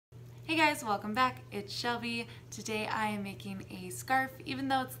Hey guys, welcome back. It's Shelby. Today I am making a scarf. Even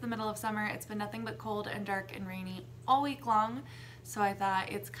though it's the middle of summer, it's been nothing but cold and dark and rainy all week long. So I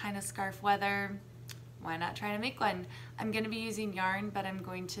thought it's kind of scarf weather. Why not try to make one? I'm going to be using yarn, but I'm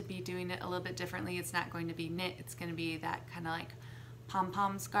going to be doing it a little bit differently. It's not going to be knit. It's going to be that kind of like pom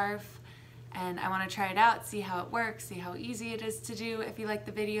pom scarf. And I want to try it out, see how it works, see how easy it is to do. If you like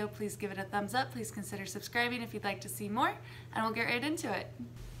the video, please give it a thumbs up. Please consider subscribing if you'd like to see more, and we'll get right into it.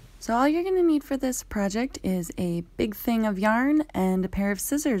 So all you're going to need for this project is a big thing of yarn and a pair of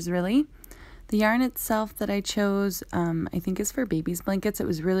scissors, really. The yarn itself that I chose, I think is for babies' blankets. It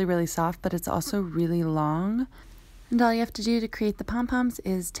was really soft, but it's also really long. And all you have to do to create the pom-poms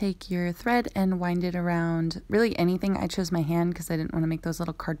is take your thread and wind it around really anything. I chose my hand because I didn't want to make those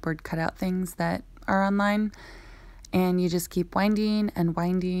little cardboard cutout things that are online. And you just keep winding and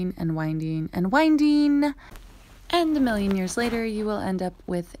winding and winding and winding. And a million years later, you will end up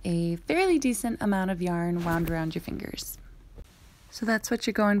with a fairly decent amount of yarn wound around your fingers. So that's what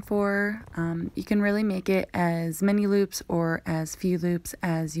you're going for. You can really make it as many loops or as few loops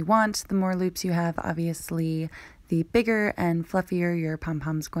as you want. The more loops you have, obviously, the bigger and fluffier your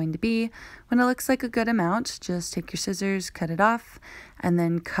pom-pom's going to be. When it looks like a good amount, just take your scissors, cut it off, and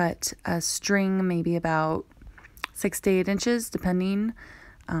then cut a string maybe about 6 to 8 inches, depending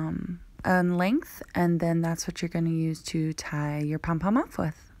on length, and then that's what you're going to use to tie your pom-pom off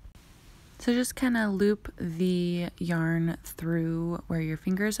with. So just kind of loop the yarn through where your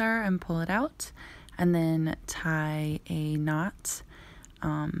fingers are and pull it out, and then tie a knot.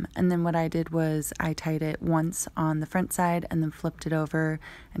 And then what I did was I tied it once on the front side and then flipped it over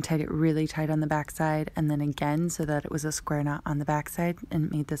and tied it really tight on the back side, and then again so that it was a square knot on the back side and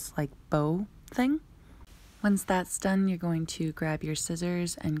made this like bow thing. Once that's done, you're going to grab your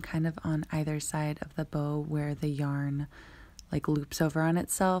scissors and kind of on either side of the bow where the yarn like loops over on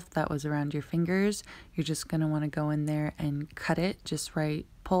itself that was around your fingers, you're just going to want to go in there and cut it just right,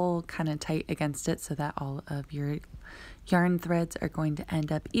 pull kind of tight against it so that all of your yarn threads are going to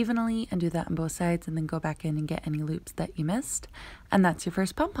end up evenly, and do that on both sides, and then go back in and get any loops that you missed. And that's your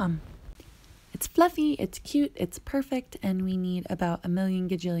first pom-pom. It's fluffy, it's cute, it's perfect, and we need about a million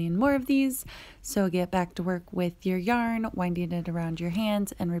gajillion more of these. So get back to work with your yarn, winding it around your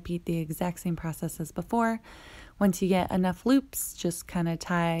hands, and repeat the exact same process as before. Once you get enough loops, just kind of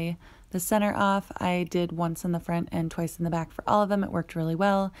tie the center off. I did once in the front and twice in the back for all of them. It worked really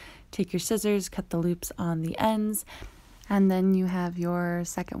well. Take your scissors, cut the loops on the ends, and then you have your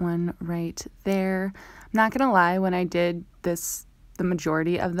second one right there. I'm not gonna lie, when I did this, the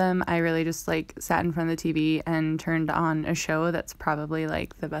majority of them, I really just like sat in front of the TV and turned on a show. That's probably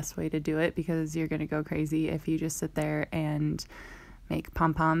like the best way to do it, because you're gonna go crazy if you just sit there and make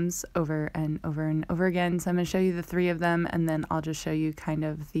pom-poms over and over and over again. So I'm going to show you the 3 of them, and then I'll just show you kind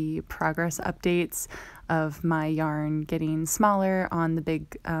of the progress updates of my yarn getting smaller on the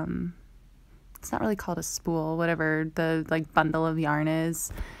big, it's not really called a spool, whatever the like bundle of yarn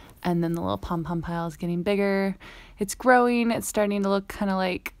is. And then the little pom-pom pile is getting bigger. It's growing. It's starting to look kind of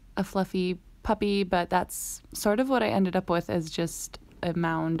like a fluffy puppy, but that's sort of what I ended up with, as just a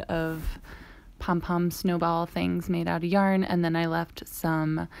mound of pom-pom snowball things made out of yarn, and then I left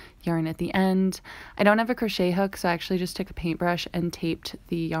some yarn at the end. I don't have a crochet hook, so I actually just took a paintbrush and taped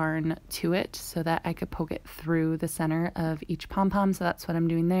the yarn to it so that I could poke it through the center of each pom-pom. So that's what I'm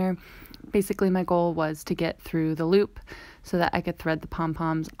doing there. Basically, my goal was to get through the loop so that I could thread the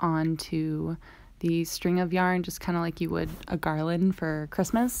pom-poms onto the string of yarn, just kind of like you would a garland for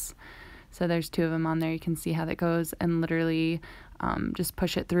Christmas. So there's 2 of them on there. You can see how that goes, and literally just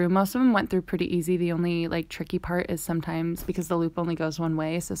push it through. Most of them went through pretty easy. The only like tricky part is sometimes, because the loop only goes one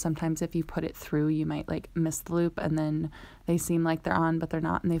way, so sometimes if you put it through, you might like miss the loop, and then they seem like they're on, but they're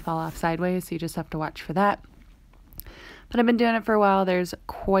not, and they fall off sideways, so you just have to watch for that. But I've been doing it for a while. There's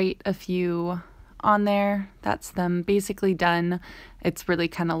quite a few on there. That's them basically done. It's really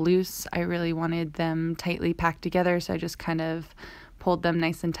kind of loose. I really wanted them tightly packed together, so I just kind of pulled them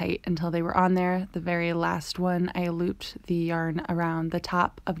nice and tight until they were on there. The very last one, I looped the yarn around the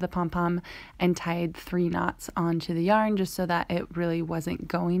top of the pom-pom and tied 3 knots onto the yarn just so that it really wasn't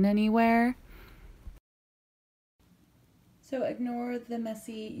going anywhere. So ignore the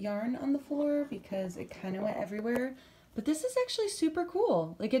messy yarn on the floor because it kind of went everywhere. But this is actually super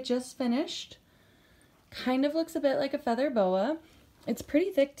cool. Like, it just finished. Kind of looks a bit like a feather boa. It's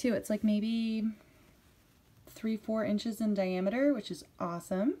pretty thick too. It's like maybe 3-4 inches in diameter, which is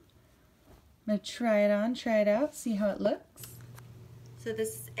awesome. I'm gonna try it on, try it out, see how it looks. So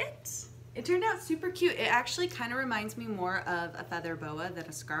this is it. It turned out super cute. It actually kind of reminds me more of a feather boa than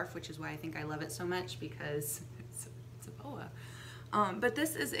a scarf, which is why I think I love it so much, because it's a boa. But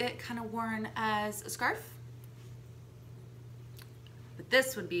this is it kind of worn as a scarf. But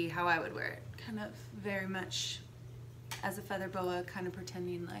this would be how I would wear it, kind of very much as a feather boa, kind of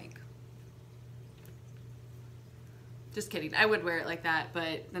pretending like, just kidding, I would wear it like that,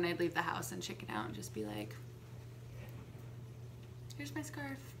 but then I'd leave the house and chicken out and just be like, here's my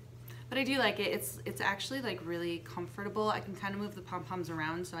scarf. But I do like it. It's actually like really comfortable. I can kind of move the pom-poms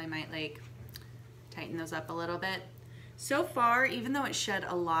around, so I might like tighten those up a little bit. So far, even though it shed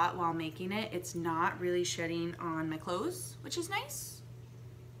a lot while making it, it's not really shedding on my clothes, which is nice.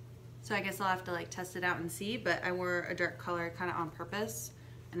 So I guess I'll have to like test it out and see, but I wore a dark color kind of on purpose,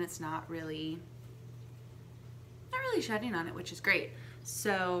 and it's not really shedding on it, which is great.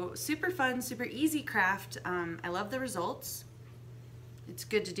 So super fun, super easy craft. I love the results. It's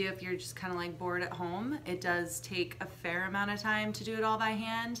good to do if you're just kind of like bored at home. It does take a fair amount of time to do it all by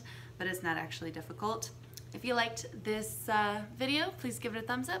hand, but it's not actually difficult. If you liked this video, please give it a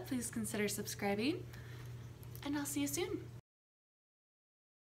thumbs up. Please consider subscribing, and I'll see you soon.